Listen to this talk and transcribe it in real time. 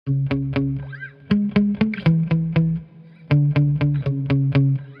Yeah.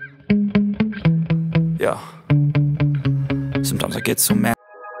 Sometimes I get so mad.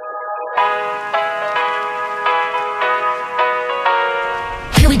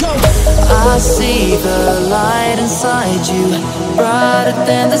 Here we go. I see the light inside you, brighter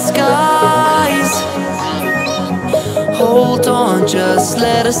than the skies. Hold on, just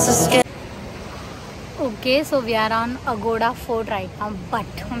let us escape. Okay, so we are on Agoda Fort right now, but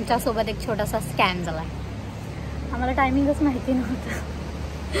आमच्यासोबत एक छोटासा scam झाला. आम्हाला टायमिंगच माहिती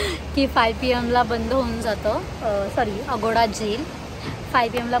नव्हतं की 5 PM ला बंद होऊन जातं. सॉरी, अगोडा जेल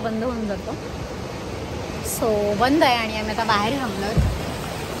 5 PM ला बंद होऊन जातो. सो बंद आहे आणि आम्ही आता बाहेर थांबलो.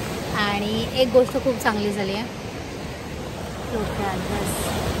 आणि एक गोष्ट खूप चांगली झाली आहे.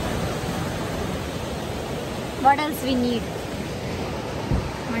 What else we need.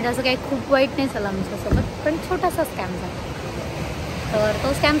 म्हणजे असं काही खूप वाईट नाही झालं आमच्यासोबत, पण छोटासा स्कॅम झाला. तर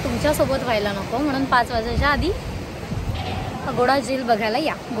तो स्कॅम तुमच्यासोबत व्हायला नको म्हणून 5 वाजायच्या आधी अगोडा जेल बघायला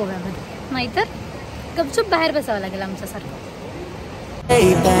या गोव्यामध्ये, नाहीतर गपचूप बाहेर बसावं लागेल आमच्यासारखं.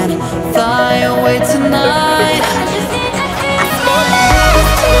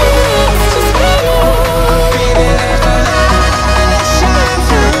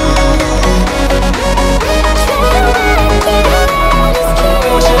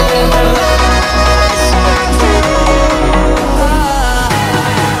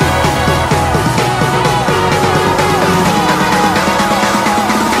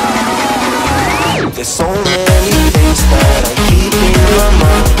 There's so many things that I keep in my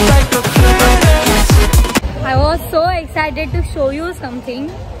mind, like a craze. I was so excited to show you something,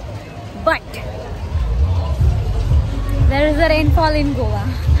 but there is a rainfall in Goa.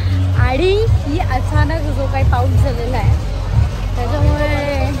 आणि ही अचानक जो काही पाऊस झालेला आहे त्याच्यामुळे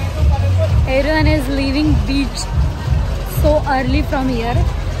everyone is leaving beach so early from here.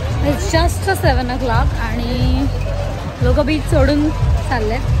 It's just 7 o'clock आणि लोक बीच सोडून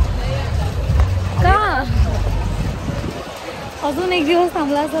चाललेत. का अजून एक दिवस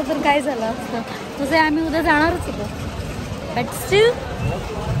थांबला असता तर काय झालं असतं. तसे आम्ही उद्या जाणारच होतो, but still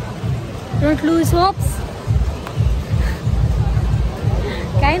don't lose hopes.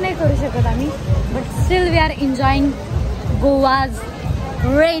 काही नाही करू शकत आम्ही, but still we are enjoying Goa's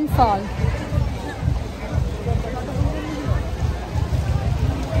rainfall.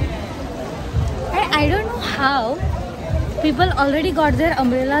 I don't know how people already got their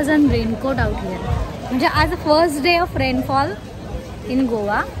umbrellas and raincoat out here. म्हणजे आज first day of rainfall in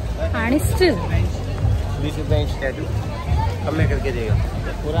Goa आणि स्टिल 20 रुपये इंच टैटू कम में करके देगा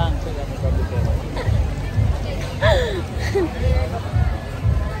पूरा आंसर करने का भी.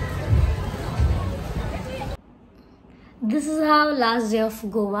 This is how last day of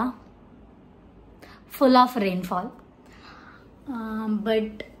Goa, full of rainfall,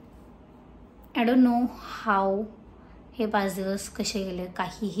 but I don't know how हे 5 दिवस कसे गेले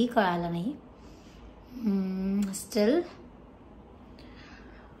काहीही कळालं नाही. Still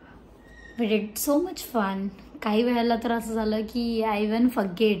we did so much fun. काही वेळेला तर असं झालं की आय इवन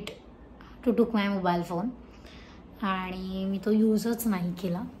फॉरगेट टू टूक माय मोबाईल फोन आणि मी तो यूजच नाही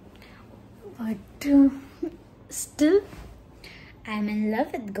केला. But still I am in love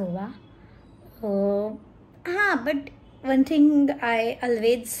with Goa. हां, but one thing I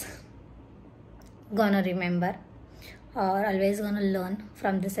always gonna remember or always gonna learn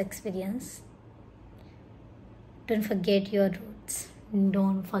from this experience. Don't forget your roots,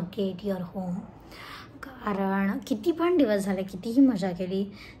 don't forget your home. कारण किती पण दिवस झाले, कितीही मजा केली,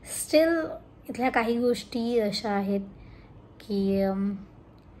 स्टिल इथल्या काही गोष्टी अशा आहेत की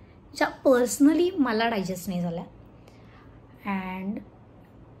ज्या पर्सनली मला डायजेस्ट नाही झाल्या. And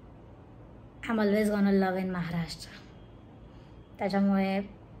I am always gonna love in Maharashtra. त्याच्यामुळे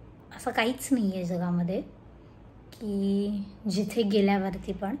असं काहीच नाही आहे जगामध्ये की जिथे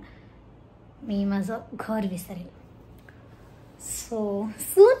गेल्यावरती पण मी माझं घर visceral. So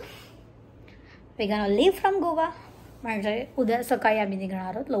soon we gonna leave from Goa. म्हणजे उद्या सकाळी आम्ही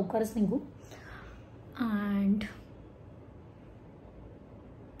निघणार आहोत, लवकरच निघू. And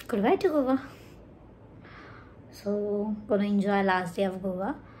good by two Goa. So gonna enjoy last day of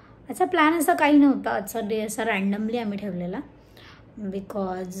Goa. आजचा प्लॅन असा काही नव्हता. आजचा डे असा रँडमली आम्ही ठेवलेला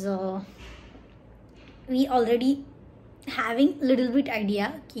because we already having little bit idea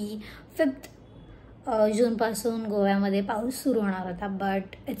की 5th जूनपासून गोव्यामध्ये पाऊस सुरू होणार होता.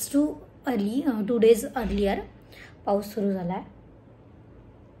 But it's too early. 2 days earlier पाऊस सुरू झाला आहे.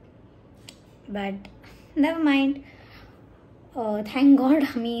 But never mind. Thank God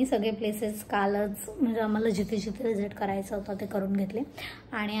आम्ही सगळे प्लेसेस कालच म्हणजे आम्हाला जिथे जिथे विजिट करायचं होतं ते करून घेतले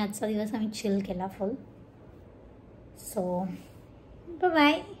आणि आजचा दिवस आम्ही चिल केला full. So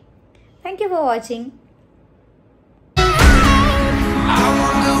Bye-bye. Thank you for watching. I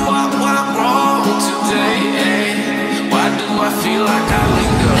wonder what went wrong today. Why do I feel like I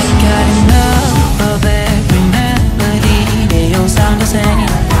linger? I got enough of every melody. They all sound the same.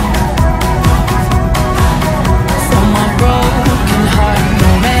 From my broken heart, no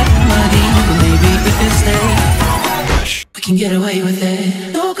remedy. Maybe if it stays, we can get away with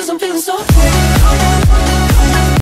it. No, 'cause I'm feeling so free.